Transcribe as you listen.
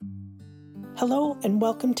Hello and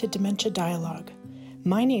welcome to Dementia Dialogue.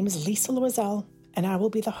 My name is Lisa Loisel, and I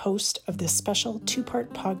will be the host of this special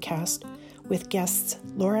two-part podcast with guests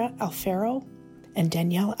Laura Alfaro and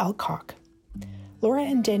Danielle Alcock. Laura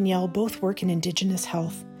and Danielle both work in Indigenous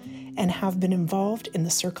health and have been involved in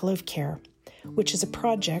the Circle of Care, which is a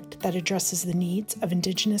project that addresses the needs of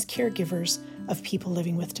Indigenous caregivers of people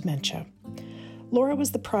living with dementia. Laura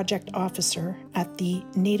was the project officer at the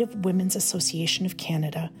Native Women's Association of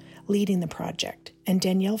Canada, leading the project, and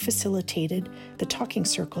Danielle facilitated the talking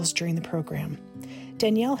circles during the program.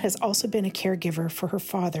 Danielle has also been a caregiver for her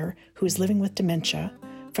father, who is living with dementia,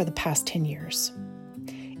 for the past 10 years.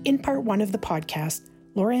 In part one of the podcast,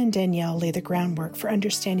 Laura and Danielle lay the groundwork for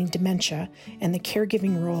understanding dementia and the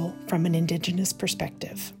caregiving role from an Indigenous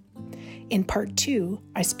perspective. In part two,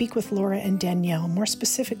 I speak with Laura and Danielle more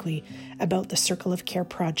specifically about the Circle of Care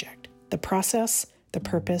project, the process, the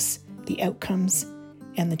purpose, the outcomes,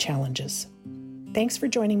 and the challenges. Thanks for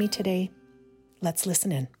joining me today. Let's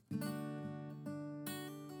listen in.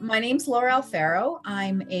 My name's Laura Alfaro.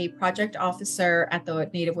 I'm a project officer at the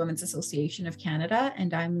Native Women's Association of Canada,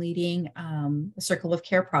 and I'm leading the Circle of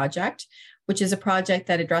Care project, which is a project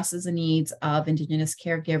that addresses the needs of Indigenous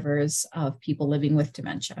caregivers of people living with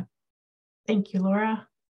dementia. Thank you, Laura.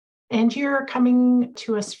 And you're coming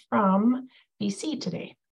to us from BC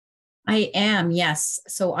today. I am, yes.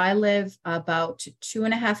 So I live about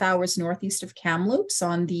 2.5 hours northeast of Kamloops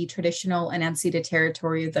on the traditional and unceded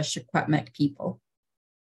territory of the Secwepemc people.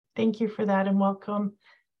 Thank you for that and welcome.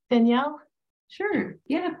 Danielle? Sure.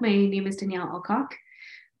 Yeah, my name is Danielle Alcock.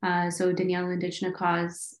 So Danielle Indigenous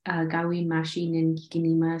Cause, Gawin Mashin and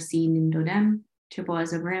Kikinima Sin and Dodem,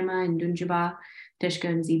 Chippewas of Rama and Dunjaba, Dishka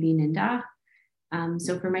and Zibin and Da.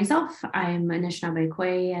 So for myself, I'm Anishinaabe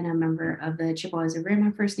Kwe and a member of the Chippewas of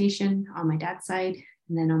Rama First Nation on my dad's side.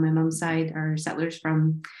 And then on my mom's side are settlers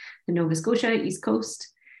from the Nova Scotia East Coast.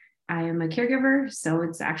 I am a caregiver, so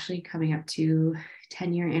it's actually coming up to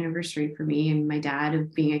 10-year anniversary for me and my dad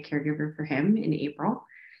of being a caregiver for him in April.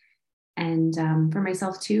 And for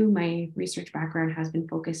myself too, my research background has been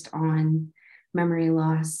focused on memory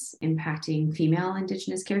loss impacting female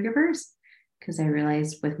Indigenous caregivers, because I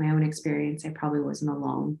realized with my own experience, I probably wasn't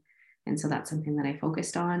alone. And so that's something that I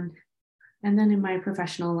focused on. And then in my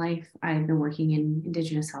professional life, I've been working in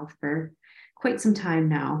Indigenous health for quite some time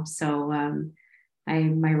now. So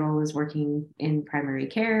my role is working in primary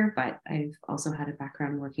care, but I've also had a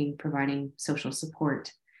background providing social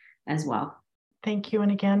support as well. Thank you.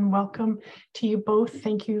 And again, welcome to you both.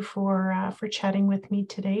 Thank you for chatting with me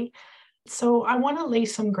today. So I want to lay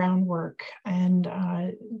some groundwork and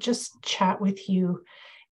just chat with you,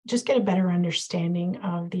 just get a better understanding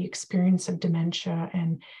of the experience of dementia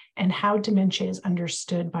and how dementia is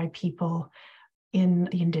understood by people in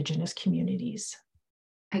the Indigenous communities.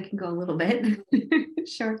 I can go a little bit.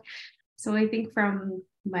 Sure. So I think from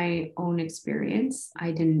my own experience,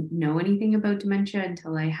 I didn't know anything about dementia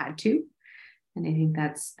until I had to. And I think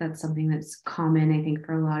that's something that's common, I think,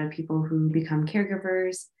 for a lot of people who become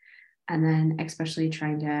caregivers. And then especially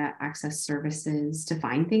trying to access services to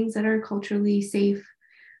find things that are culturally safe.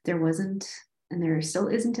 There wasn't, and there still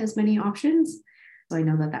isn't as many options. So I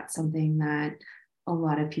know that that's something that a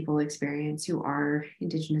lot of people experience who are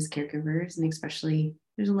Indigenous caregivers, and especially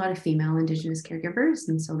there's a lot of female Indigenous caregivers.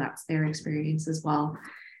 And so that's their experience as well.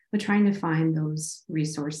 But trying to find those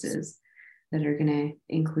resources that are going to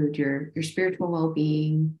include your spiritual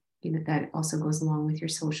well-being, that also goes along with your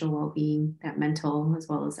social well-being, that mental as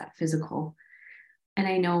well as that physical. And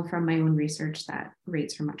I know from my own research that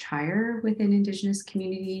rates are much higher within Indigenous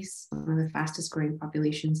communities, one of the fastest growing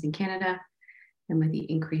populations in Canada. And with the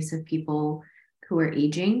increase of people who are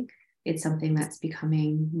aging, it's something that's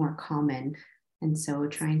becoming more common. And so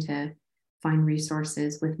trying to find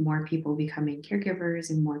resources with more people becoming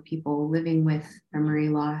caregivers and more people living with memory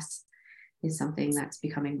loss is something that's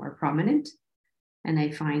becoming more prominent. And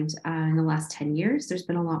I find in the last 10 years, there's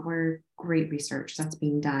been a lot more great research that's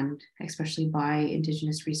being done, especially by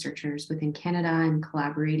Indigenous researchers within Canada and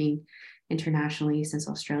collaborating internationally, since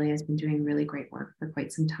Australia has been doing really great work for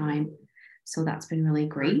quite some time. So that's been really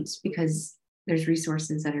great because there's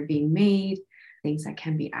resources that are being made, things that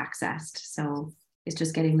can be accessed. So it's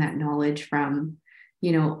just getting that knowledge from,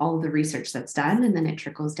 all the research that's done, and then it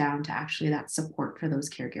trickles down to actually that support for those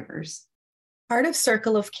caregivers. Part of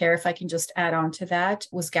Circle of Care, if I can just add on to that,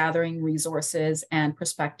 was gathering resources and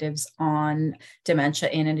perspectives on dementia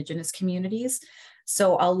in Indigenous communities.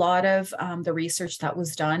 So a lot of the research that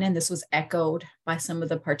was done, and this was echoed by some of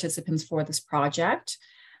the participants for this project,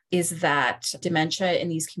 is that dementia in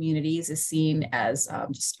these communities is seen as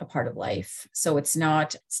just a part of life. So it's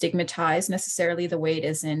not stigmatized necessarily the way it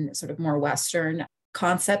is in sort of more Western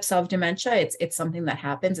concepts of dementia. It's something that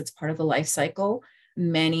happens. It's part of the life cycle.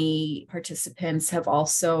 Many participants have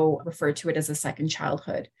also referred to it as a second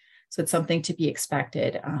childhood. So it's something to be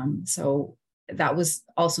expected. So that was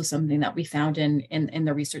also something that we found in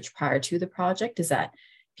the research prior to the project, is that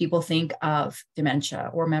people think of dementia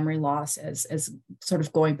or memory loss as sort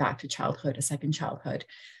of going back to childhood, a second childhood.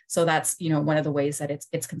 So that's, one of the ways that it's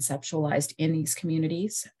conceptualized in these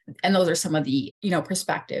communities. And those are some of the,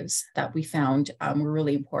 perspectives that we found were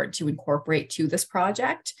really important to incorporate to this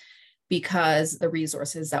project, because the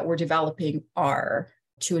resources that we're developing are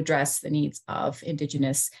to address the needs of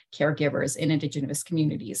Indigenous caregivers in Indigenous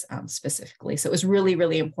communities specifically. So it was really,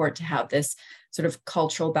 really important to have this sort of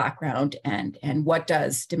cultural background and what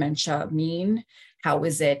does dementia mean? How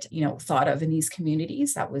is it, thought of in these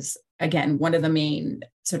communities? That was, again, one of the main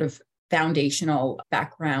sort of foundational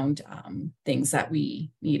background things that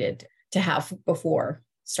we needed to have before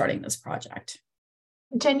starting this project.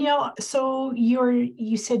 Danielle, so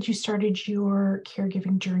you said you started your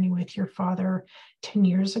caregiving journey with your father 10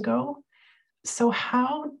 years ago. So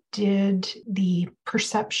how did the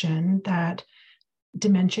perception that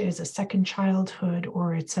dementia is a second childhood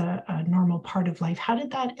or it's a normal part of life, how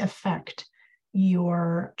did that affect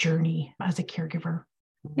your journey as a caregiver?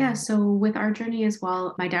 Yeah, so with our journey as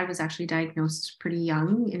well, my dad was actually diagnosed pretty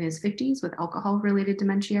young in his 50s with alcohol-related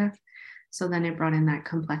dementia. So then it brought in that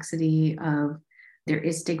complexity of there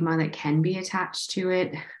is stigma that can be attached to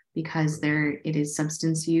it because it is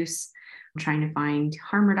substance use. I'm trying to find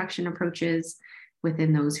harm reduction approaches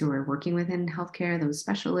within those who are working within healthcare, those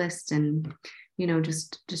specialists, and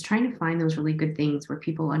just trying to find those really good things where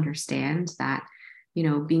people understand that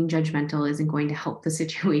being judgmental isn't going to help the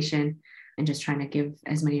situation, and just trying to give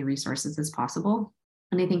as many resources as possible.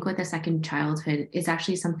 And I think with a second childhood is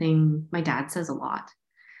actually something my dad says a lot.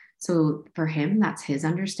 So for him, that's his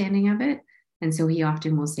understanding of it. And so he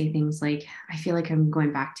often will say things like, I feel like I'm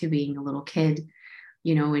going back to being a little kid,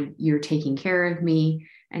 and you're taking care of me.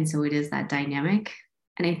 And so it is that dynamic.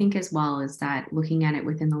 And I think as well is that looking at it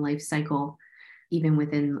within the life cycle, even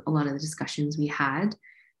within a lot of the discussions we had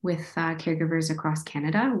with caregivers across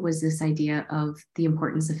Canada, was this idea of the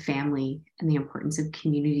importance of family and the importance of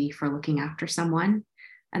community for looking after someone.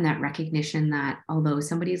 And that recognition that although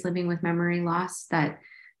somebody is living with memory loss, that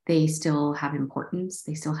they still have importance,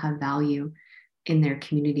 they still have value in their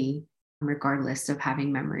community, regardless of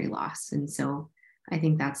having memory loss. And so I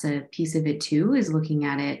think that's a piece of it too, is looking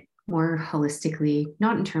at it more holistically,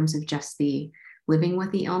 not in terms of just the living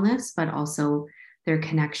with the illness, but also their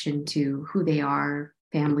connection to who they are,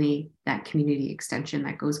 family, that community extension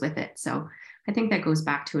that goes with it. So I think that goes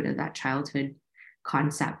back to it, of that childhood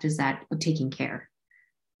concept, is that of taking care,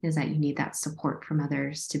 is that you need that support from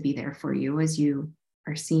others to be there for you as you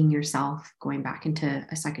are seeing yourself going back into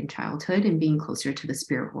a second childhood and being closer to the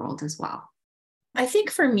spirit world as well. I think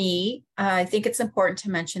for me, I think it's important to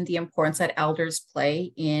mention the importance that elders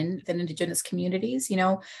play in the Indigenous communities.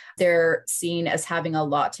 They're seen as having a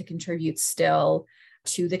lot to contribute still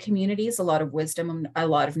to the communities, a lot of wisdom, a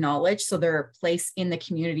lot of knowledge. So their place in the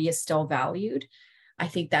community is still valued. I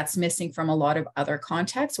think that's missing from a lot of other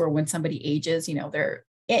contexts, where when somebody ages, they're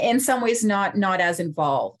in some ways not as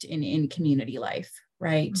involved in community life,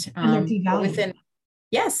 right? And they're devalued.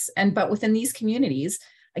 But within these communities,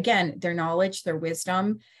 again, their knowledge, their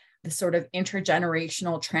wisdom, the sort of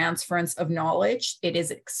intergenerational transference of knowledge, it is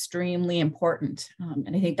extremely important.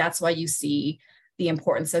 And I think that's why you see the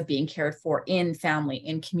importance of being cared for in family,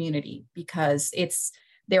 in community, because it's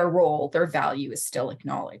their role, their value is still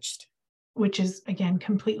acknowledged. Which is, again,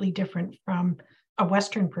 completely different from a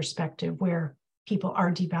Western perspective, where people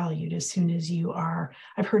are devalued as soon as you are.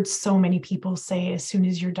 I've heard so many people say as soon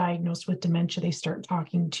as you're diagnosed with dementia, they start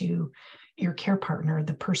talking to your care partner,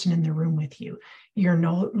 the person in the room with you. You're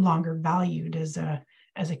no longer valued as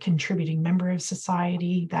a contributing member of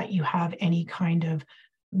society, that you have any kind of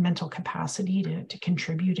mental capacity to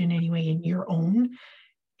contribute in any way in your own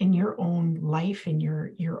life, in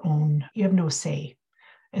your own, you have no say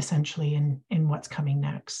essentially in what's coming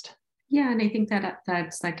next. Yeah, and I think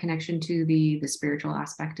that's that connection to the spiritual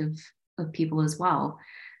aspect of people as well,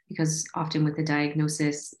 because often with the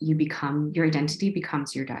diagnosis, your identity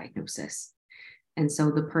becomes your diagnosis. And so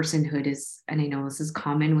the personhood is, and I know this is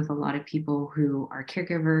common with a lot of people who are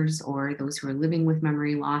caregivers or those who are living with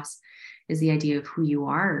memory loss, is the idea of who you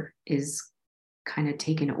are is kind of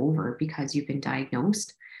taken over because you've been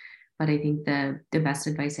diagnosed. But I think the best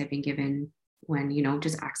advice I've been given when,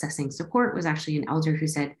 just accessing support was actually an elder who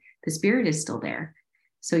said, the spirit is still there.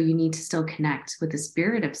 So you need to still connect with the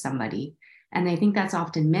spirit of somebody. And I think that's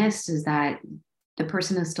often missed, is that the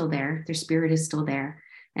person is still there, their spirit is still there.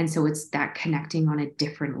 And so it's that connecting on a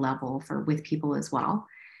different level with people as well.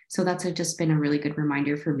 So that's just been a really good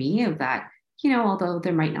reminder for me of that, although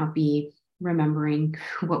there might not be remembering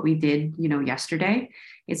what we did, yesterday,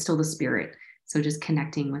 it's still the spirit. So just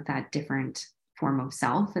connecting with that different form of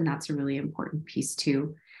self. And that's a really important piece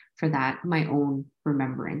too, for that, my own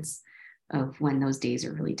remembrance of when those days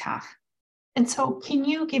are really tough. And so can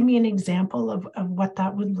you give me an example of what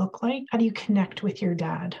that would look like? How do you connect with your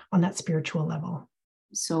dad on that spiritual level?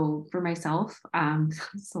 So for myself,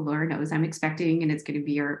 so Laura knows I'm expecting, and it's going to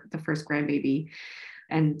be the first grandbaby.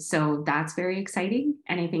 And so that's very exciting.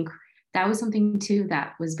 And I think that was something too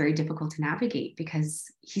that was very difficult to navigate, because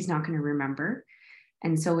he's not going to remember.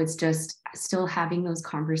 And so it's just still having those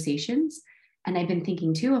conversations. And I've been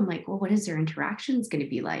thinking too, I'm like, well, what is their interactions going to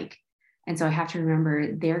be like? And so I have to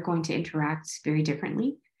remember they're going to interact very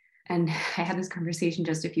differently. And I had this conversation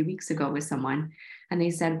just a few weeks ago with someone, and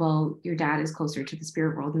they said, well, your dad is closer to the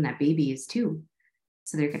spirit world than that baby is too.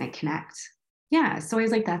 So they're going to connect. Yeah. So I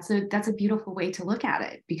was like, that's a beautiful way to look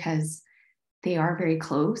at it, because they are very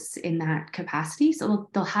close in that capacity. So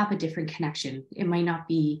they'll have a different connection. It might not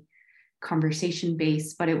be conversation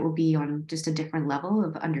based, but it will be on just a different level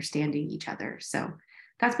of understanding each other. So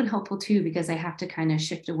that's been helpful too, because I have to kind of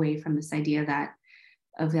shift away from this idea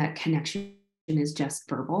that connection is just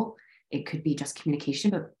verbal. It could be just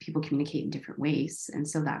communication, but people communicate in different ways. And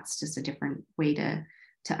so that's just a different way to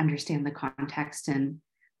understand the context, and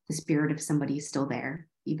the spirit of somebody is still there,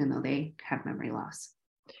 even though they have memory loss.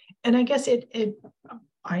 And I guess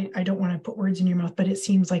I don't want to put words in your mouth, but it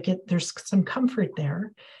seems like there's some comfort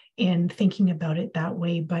there in thinking about it that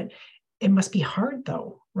way, but it must be hard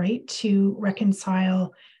though, right? To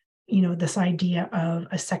reconcile, this idea of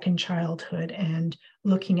a second childhood and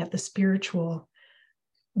looking at the spiritual,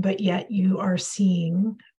 but yet you are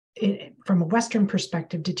seeing it from a Western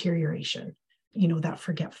perspective, deterioration, that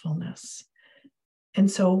forgetfulness. And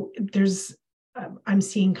so I'm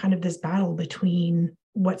seeing kind of this battle between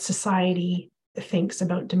what society thinks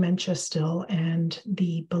about dementia still and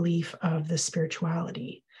the belief of the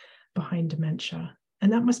spirituality behind dementia.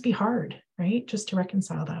 And that must be hard, right? Just to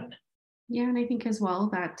reconcile that. Yeah. And I think as well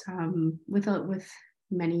that with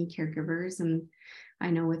many caregivers, and I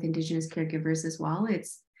know with Indigenous caregivers as well,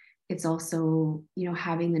 it's also,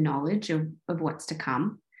 having the knowledge of what's to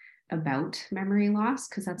come about memory loss,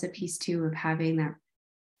 because that's a piece too of having that.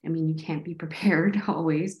 I mean, you can't be prepared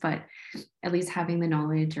always, but at least having the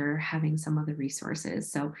knowledge or having some of the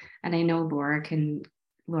resources. So, and I know Laura,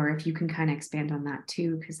 if you can kind of expand on that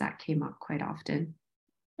too, because that came up quite often.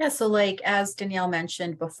 Yeah, so like as Danielle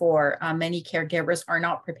mentioned before, many caregivers are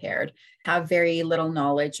not prepared, have very little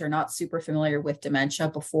knowledge, or not super familiar with dementia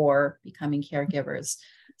before becoming caregivers.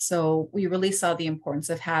 So we really saw the importance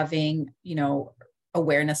of having,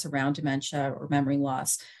 awareness around dementia or memory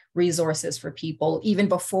loss, resources for people even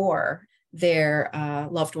before their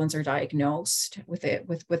loved ones are diagnosed with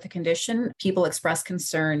the condition. People express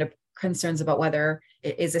concerns about whether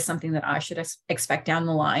is this something that I should expect down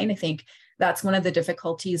the line. I think that's one of the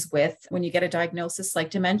difficulties with when you get a diagnosis like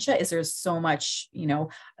dementia, is there's so much,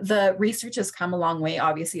 the research has come a long way.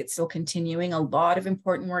 Obviously, it's still continuing. A lot of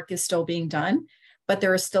important work is still being done, but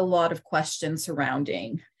there are still a lot of questions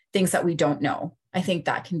surrounding things that we don't know. I think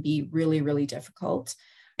that can be really, really difficult.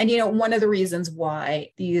 And, one of the reasons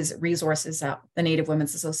why these resources that the Native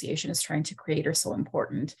Women's Association is trying to create are so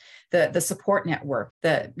important, the support network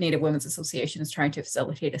that Native Women's Association is trying to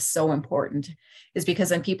facilitate is so important, is because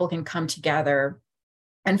then people can come together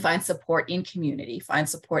and find support in community, find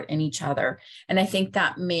support in each other. And I think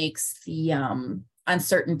that makes the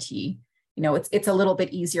uncertainty, it's a little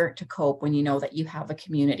bit easier to cope when you know that you have a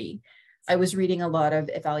community. I was reading a lot of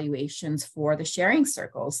evaluations for the sharing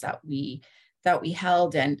circles that we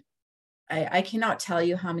held. And I cannot tell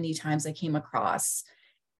you how many times I came across,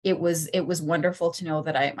 it was wonderful to know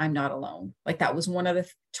that I'm not alone. Like that was one of the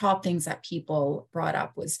top things that people brought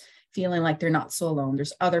up, was feeling like they're not so alone.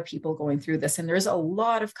 There's other people going through this. And there's a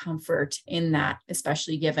lot of comfort in that,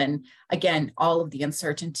 especially given, again, all of the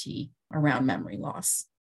uncertainty around memory loss.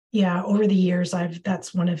 Yeah, over the years,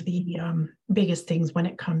 that's one of the biggest things when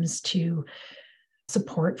it comes to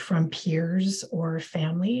support from peers or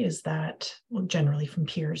family, is that, well, generally from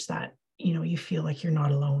peers, that you feel like you're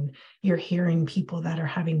not alone. You're hearing people that are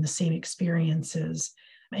having the same experiences,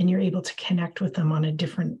 and you're able to connect with them on a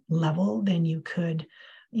different level than you could,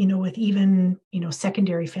 with even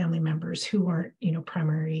secondary family members who aren't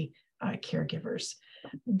primary caregivers.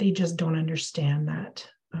 They just don't understand that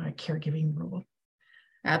caregiving role.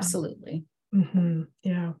 Absolutely.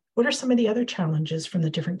 Yeah. What are some of the other challenges from the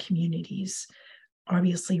different communities?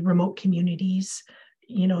 Obviously, remote communities,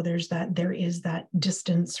 there is that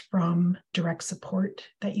distance from direct support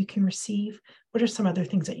that you can receive. What are some other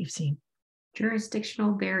things that you've seen?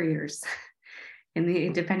 Jurisdictional barriers.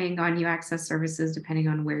 And depending on you access services, depending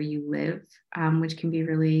on where you live, which can be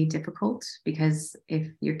really difficult because if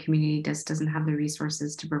your community doesn't have the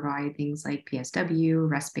resources to provide things like PSW,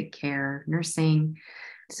 respite care, nursing,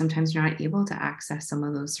 sometimes you're not able to access some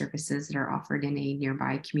of those services that are offered in a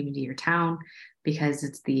nearby community or town because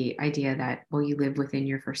it's the idea that, well, you live within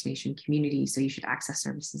your First Nation community, so you should access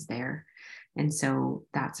services there. And so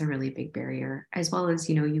that's a really big barrier, as well as,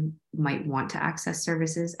 you might want to access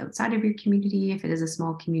services outside of your community if it is a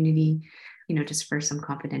small community, just for some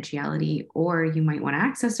confidentiality, or you might want to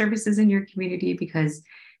access services in your community because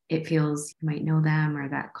it feels you might know them or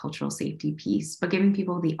that cultural safety piece. But giving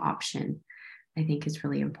people the option, I think, is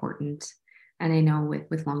really important. And I know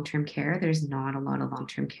with long-term care, there's not a lot of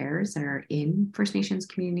long-term cares that are in First Nations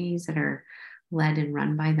communities that are led and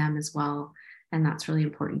run by them as well. And that's really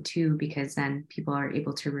important too, because then people are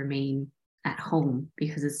able to remain at home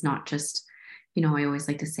because it's not just, I always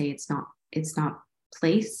like to say it's not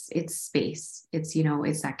place, it's space. It's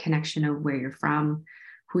that connection of where you're from,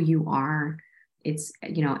 who you are. It's,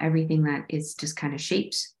 everything that is just kind of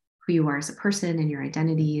shaped who you are as a person and your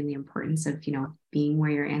identity and the importance of, being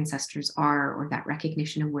where your ancestors are or that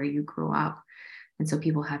recognition of where you grew up. And so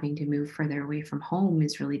people having to move further away from home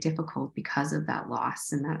is really difficult because of that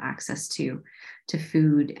loss and that access to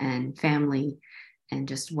food and family and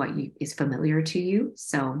just what is familiar to you.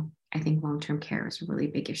 So I think long-term care is a really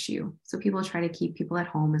big issue. So people try to keep people at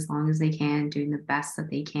home as long as they can, doing the best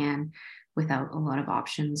that they can without a lot of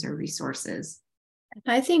options or resources.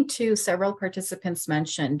 I think too, several participants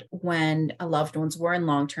mentioned when loved ones were in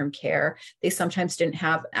long-term care, they sometimes didn't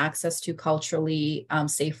have access to culturally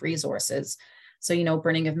safe resources. So,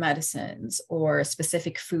 burning of medicines or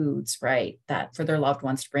specific foods, right, that for their loved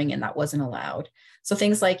ones to bring in, that wasn't allowed. So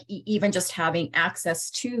things like even just having access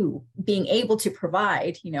to being able to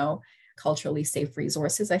provide, culturally safe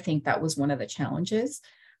resources, I think that was one of the challenges.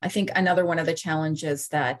 I think another one of the challenges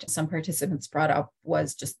that some participants brought up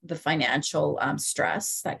was just the financial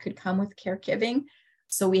stress that could come with caregiving.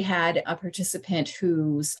 So we had a participant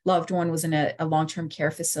whose loved one was in a long-term care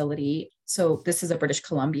facility. So this is a British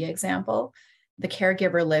Columbia example. The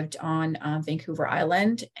caregiver lived on Vancouver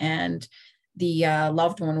Island, and the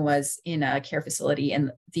loved one was in a care facility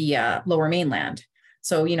in the Lower Mainland.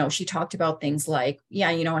 So, she talked about things like,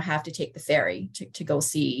 I have to take the ferry to go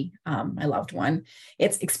see my loved one.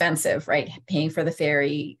 It's expensive, right? Paying for the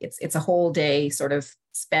ferry. It's a whole day sort of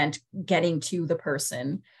spent getting to the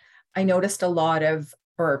person. I noticed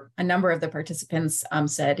a number of the participants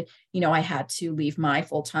said, I had to leave my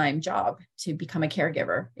full-time job to become a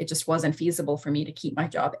caregiver. It just wasn't feasible for me to keep my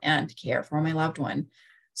job and care for my loved one.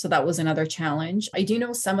 So that was another challenge. I do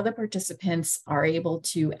know some of the participants are able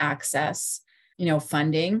to access,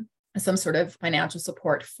 funding, some sort of financial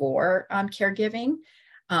support for caregiving.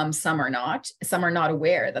 Some are not. Some are not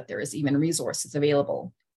aware that there is even resources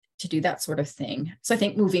available to do that sort of thing. So I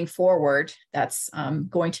think moving forward, that's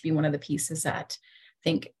going to be one of the pieces that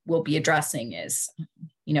think we'll be addressing is,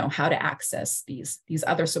 how to access these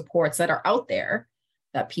other supports that are out there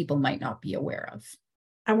that people might not be aware of.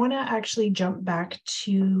 I want to actually jump back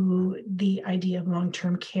to the idea of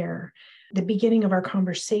long-term care. The beginning of our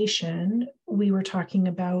conversation, we were talking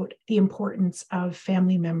about the importance of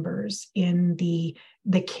family members in the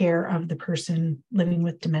care of the person living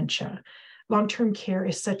with dementia. Long-term care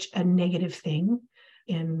is such a negative thing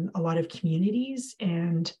in a lot of communities,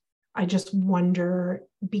 and I just wonder,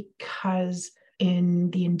 because in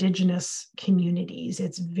the Indigenous communities,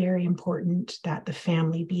 it's very important that the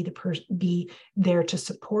family be there to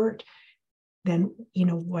support. Then,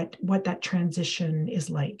 what that transition is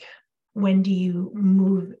like. When do you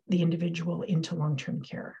move the individual into long-term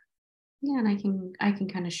care? Yeah, and I can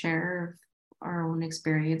kind of share our own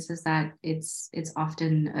experiences that it's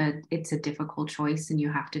often it's a difficult choice, and you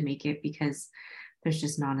have to make it because there's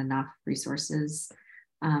just not enough resources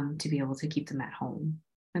to be able to keep them at home.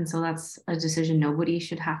 And so that's a decision nobody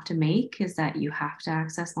should have to make, is that you have to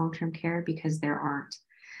access long-term care because there aren't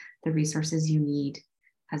the resources you need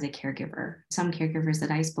as a caregiver. Some caregivers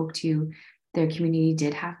that I spoke to, their community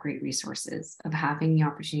did have great resources of having the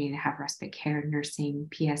opportunity to have respite care, nursing,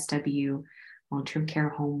 PSW. Long-term care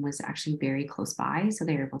home was actually very close by, so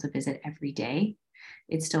they were able to visit every day.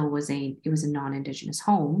 It was a non-Indigenous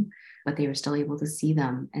home, but they were still able to see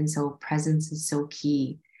them. And so presence is so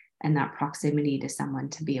key, and that proximity to someone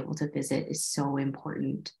to be able to visit is so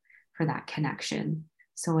important for that connection.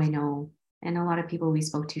 So I know And a lot of people we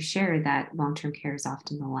spoke to shared that long-term care is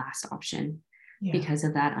often the last option because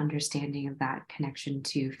of that understanding of that connection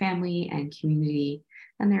to family and community.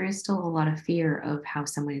 And there is still a lot of fear of how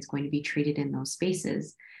someone is going to be treated in those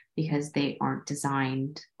spaces because they aren't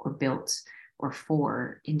designed or built or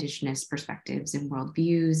for Indigenous perspectives and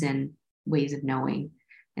worldviews and ways of knowing.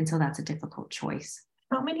 And so that's a difficult choice.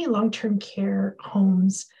 How many long-term care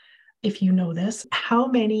homes, if you know this, how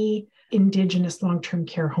many Indigenous long-term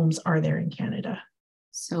care homes are there in Canada?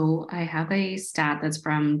 So I have a stat that's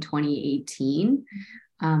from 2018.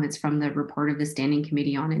 It's from the report of the Standing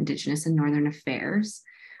Committee on Indigenous and Northern Affairs.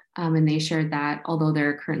 And they shared that although there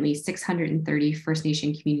are currently 630 First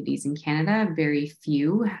Nation communities in Canada, very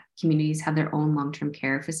few communities have their own long-term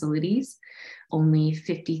care facilities. Only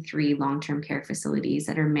 53 long-term care facilities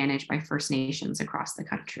that are managed by First Nations across the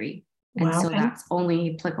country. And so that's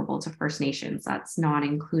only applicable to First Nations. That's not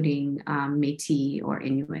including Métis or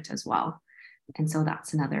Inuit as well. And so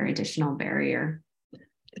that's another additional barrier.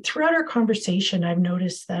 Throughout our conversation, I've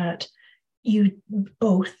noticed that you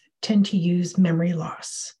both tend to use memory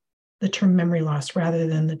loss, the term memory loss, rather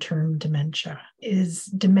than the term dementia. Is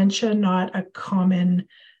dementia not a common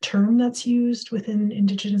term that's used within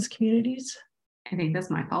Indigenous communities? I think that's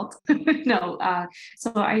my fault. No,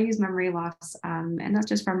 so I use memory loss, and that's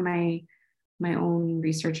just from my own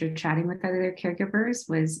research or chatting with other caregivers.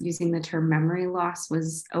 Was using the term memory loss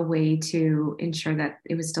was a way to ensure that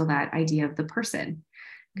it was still that idea of the person.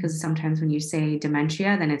 Because sometimes when you say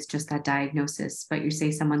dementia, then it's just that diagnosis, but you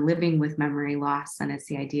say someone living with memory loss, then it's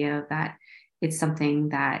the idea of that it's something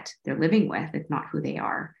that they're living with, it's not who they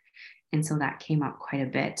are. And so that came up quite a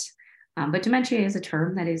bit. But dementia is a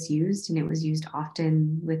term that is used, and it was used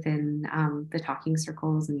often within the talking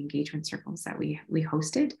circles and engagement circles that we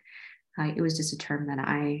hosted. It was just a term that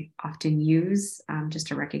I often use just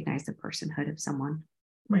to recognize the personhood of someone.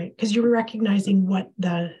 Right, because you were recognizing what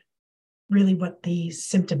the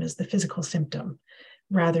symptom is, the physical symptom,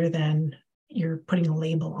 rather than you're putting a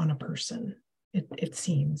label on a person, it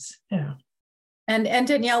seems. Yeah. And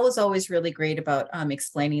Danielle was always really great about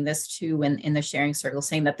explaining this too in the sharing circle,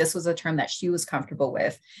 saying that this was a term that she was comfortable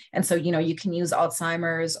with. And so, you can use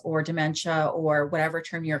Alzheimer's or dementia or whatever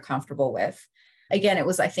term you're comfortable with. Again, it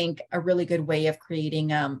was, I think, a really good way of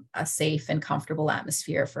creating a safe and comfortable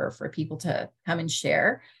atmosphere for people to come and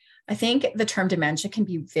share. I think the term dementia can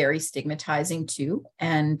be very stigmatizing too.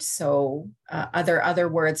 And so other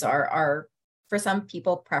words are for some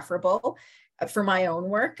people preferable. For my own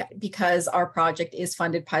work, because our project is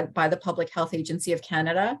funded by the Public Health Agency of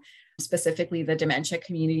Canada, specifically the Dementia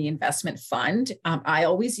Community Investment Fund. I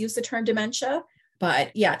always use the term dementia,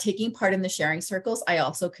 but yeah, taking part in the sharing circles, I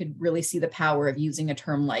also could really see the power of using a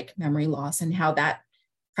term like memory loss and how that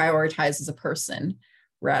prioritizes a person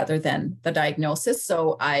rather than the diagnosis.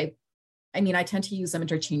 So I tend to use them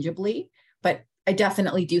interchangeably, but I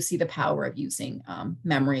definitely do see the power of using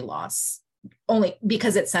memory loss, only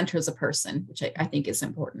because it centers a person, which I think is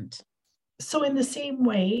important. So in the same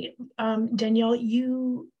way, Danielle,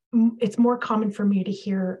 it's more common for me to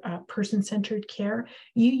hear person-centered care.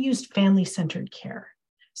 You used family-centered care.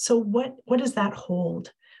 So what does that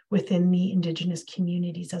hold within the Indigenous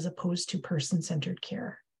communities as opposed to person-centered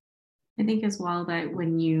care? I think as well that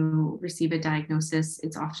when you receive a diagnosis,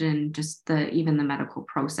 it's often just even the medical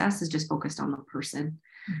process is just focused on the person.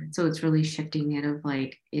 Mm-hmm. So it's really shifting it of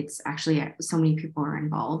like, it's actually so many people are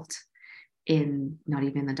involved in not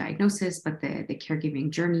even the diagnosis, but the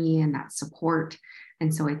caregiving journey and that support.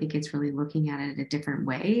 And so I think it's really looking at it a different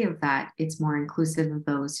way of that it's more inclusive of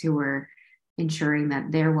those who are ensuring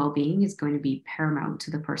that their well-being is going to be paramount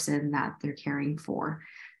to the person that they're caring for.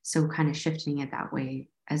 So kind of shifting it that way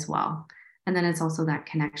as well. And then it's also that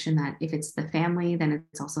connection that if it's the family, then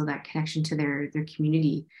it's also that connection to their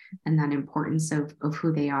community and that importance of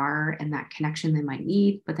who they are and that connection they might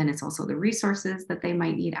need. But then it's also the resources that they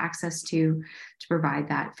might need access to provide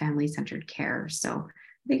that family-centered care. So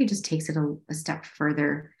I think it just takes it a step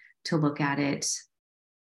further to look at it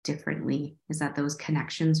differently, is that those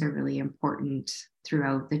connections are really important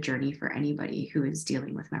throughout the journey for anybody who is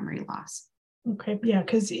dealing with memory loss. Okay, yeah,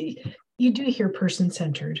 because you do hear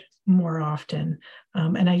person-centered more often.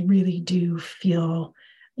 And I really do feel,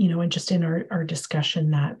 and just in our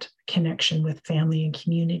discussion, that connection with family and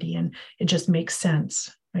community, and it just makes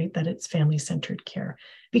sense, right, that it's family-centered care.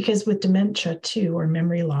 Because with dementia too, or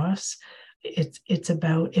memory loss, it's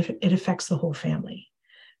about, if it affects the whole family.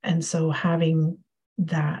 And so having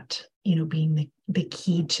that, being the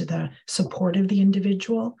key to the support of the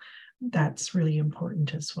individual, that's really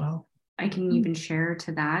important as well. I can even share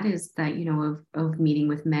to that is that, of meeting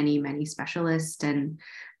with many, many specialists and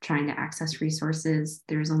trying to access resources,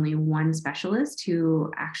 there's only one specialist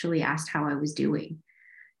who actually asked how I was doing.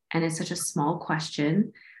 And it's such a small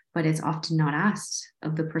question, but it's often not asked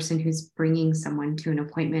of the person who's bringing someone to an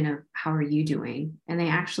appointment of how are you doing? And they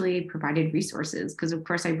actually provided resources because of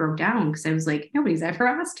course I broke down because I was like, nobody's ever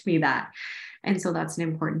asked me that. And so that's an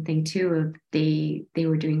important thing too, of they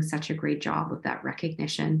were doing such a great job of that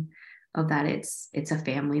recognition of that it's a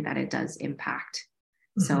family that it does impact.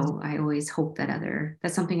 Mm-hmm. So I always hope that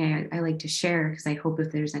that's something I like to share, because I hope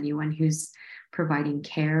if there's anyone who's providing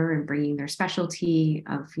care and bringing their specialty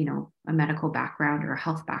of, a medical background or a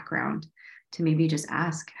health background, to maybe just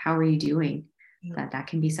ask, how are you doing? Yeah. That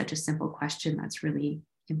can be such a simple question that's really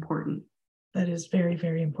important. That is very,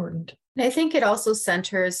 very important. And I think it also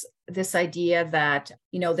centers this idea that,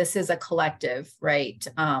 this is a collective, right,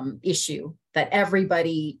 issue that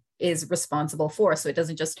everybody is responsible for. So it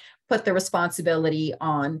doesn't just put the responsibility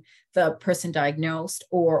on the person diagnosed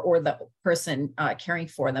or the person caring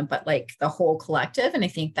for them, but like the whole collective. And I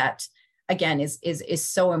think that, again, is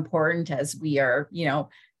so important as we are,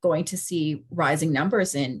 going to see rising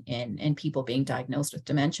numbers in people being diagnosed with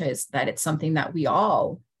dementia, is that it's something that we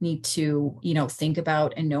all need to, think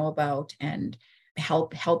about and know about and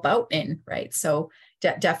help out in, right? So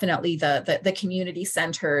definitely the community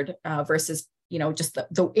centered versus, just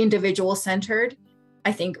the individual centered,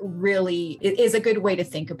 I think really it is a good way to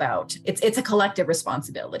think about. It's a collective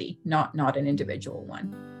responsibility, not an individual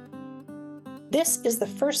one. This is the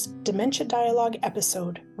first Dementia Dialogue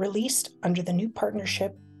episode released under the new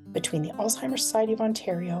partnership between the Alzheimer's Society of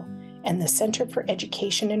Ontario and the Centre for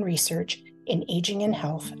Education and Research in Aging and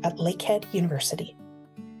Health at Lakehead University.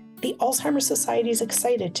 The Alzheimer's Society is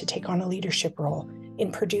excited to take on a leadership role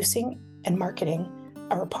in producing and marketing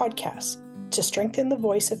our podcast to strengthen the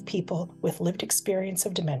voice of people with lived experience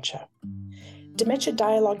of dementia. Dementia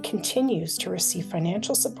Dialogue continues to receive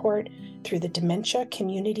financial support through the Dementia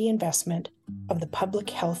Community Investment of the Public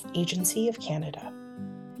Health Agency of Canada.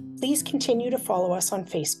 Please continue to follow us on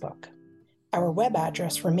Facebook. Our web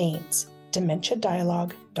address remains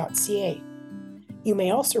dementiadialogue.ca. You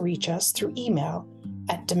may also reach us through email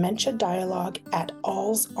at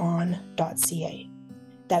dementiadialogue@alzon.ca.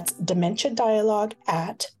 That's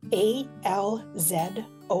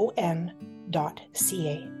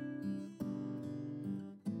dementiadialogue@alzon.ca.